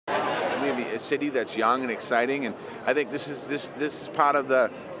of a city that's young and exciting, and I think this is part of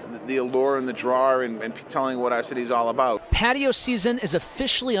the allure and the draw and telling what our city is all about. Patio season is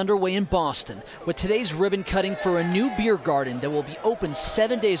officially underway in Boston with today's ribbon cutting for a new beer garden that will be open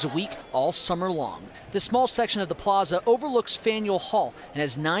 7 days a week all summer long. This small section of the plaza overlooks Faneuil Hall and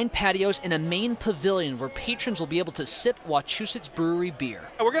has 9 patios and a main pavilion where patrons will be able to sip Wachusett Brewery beer.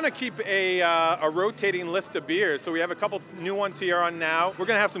 We're going to keep a rotating list of beers, so we have a couple new ones here on now. We're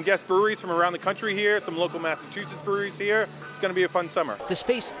going to have some guest breweries from around the country here, some local Massachusetts breweries here. It's going to be a fun summer. The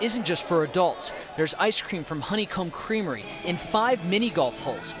space isn't just for adults. There's ice cream from Honeycomb Creamery and 5 mini golf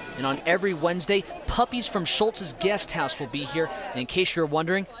holes. And on every Wednesday, puppies from Schultz's Guest House will be here. And in case you're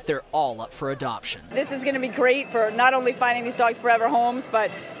wondering, they're all up for adoption. This is going to be great for not only finding these dogs forever homes,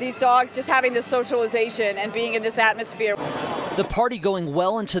 but these dogs just having this socialization and being in this atmosphere. The party going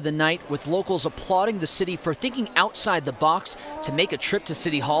well into the night with locals applauding the city for thinking outside the box to make a trip to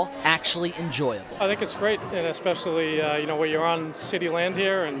City Hall actually enjoyable. I think it's great, and especially where you're on city land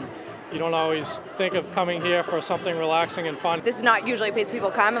here and you don't always think of coming here for something relaxing and fun. This is not usually a place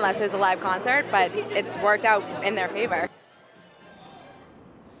people come unless there's a live concert, but it's worked out in their favor.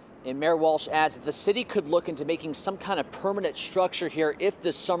 And Mayor Walsh adds that the city could look into making some kind of permanent structure here if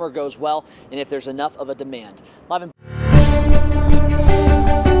this summer goes well and if there's enough of a demand. Live in